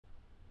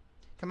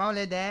Come on,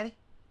 little daddy.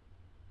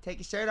 Take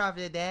your shirt off,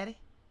 little daddy.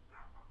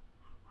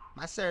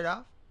 My shirt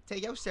off.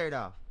 Take your shirt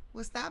off.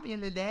 What's stopping you,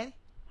 little daddy?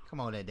 Come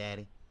on, little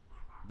daddy.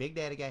 Big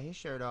daddy got his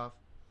shirt off.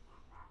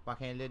 Why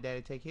can't little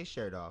daddy take his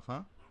shirt off,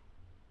 huh?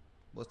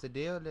 What's the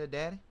deal, little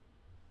daddy?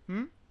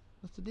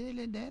 What's the deal,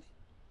 little daddy?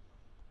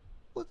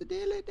 What's the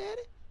deal, little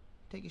daddy?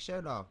 Take your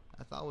shirt off.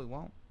 That's all we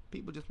want.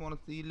 People just want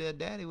to see little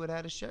daddy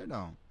without his shirt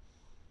on.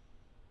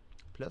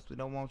 Plus, we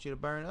don't want you to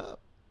burn up.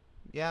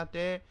 You out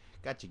there,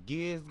 got your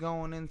gears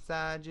going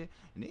inside you,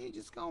 and then you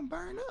just gonna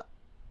burn up.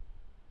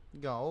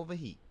 You're gonna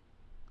overheat.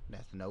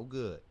 That's no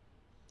good.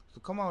 So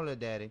come on, little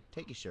daddy,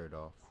 take your shirt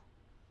off.